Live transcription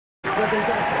We're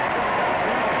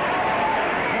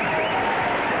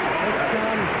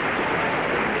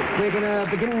going to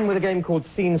begin with a game called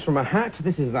Scenes from a Hat.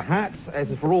 This is the hat. This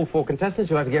is for all 4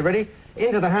 contestants. You'll have to get ready.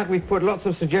 Into the hat we've put lots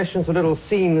of suggestions for little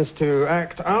scenes to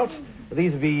act out.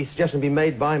 These will be suggestions be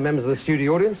made by members of the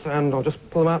studio audience, and I'll just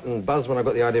pull them out and buzz when I've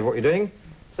got the idea of what you're doing.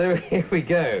 So here we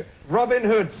go. Robin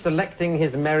Hood selecting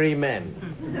his merry men.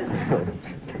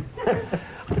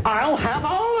 I'll have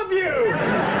all of you!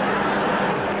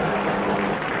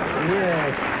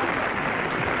 Yes.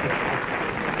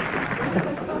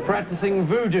 Practicing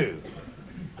voodoo.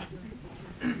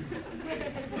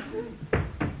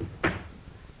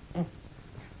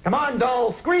 Come on,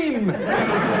 doll, scream!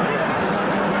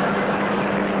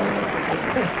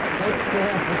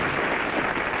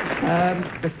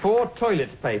 Before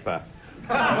toilet paper.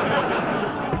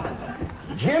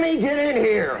 Jimmy, get in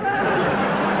here!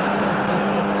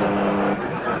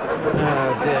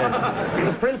 Oh, dear.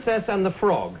 The Princess and the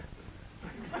Frog.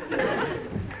 There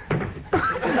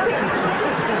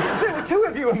were 2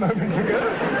 of you a moment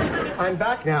ago. I'm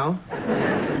back now.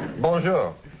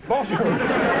 Bonjour. Bonjour.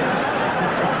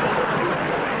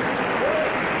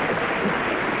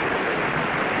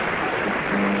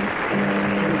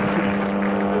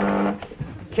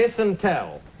 Kiss and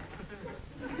tell.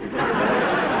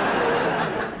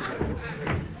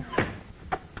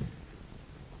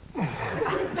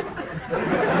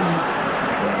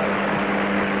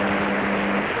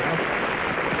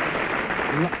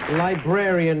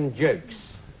 Librarian jokes.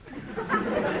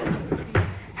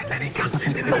 And then he comes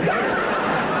into the... Very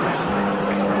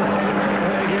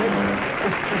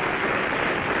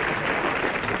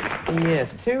good. Yes,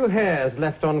 2 hairs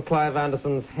left on Clive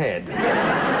Anderson's head.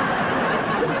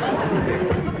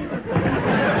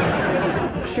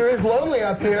 Sure is lonely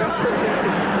up here.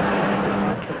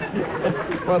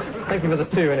 Well, thank you for the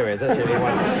 2 anyway. That's the only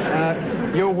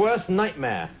one. Your worst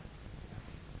nightmare.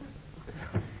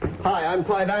 Hi, I'm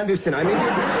Clive Anderson. I'm in here.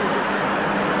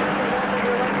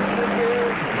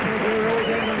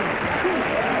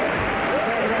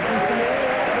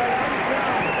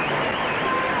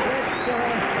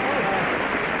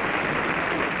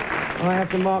 I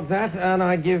have to mark that, and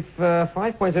I give 5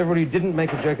 points to everybody who didn't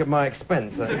make a joke at my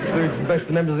expense. That includes most of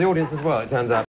the members of the audience as well, it turns out.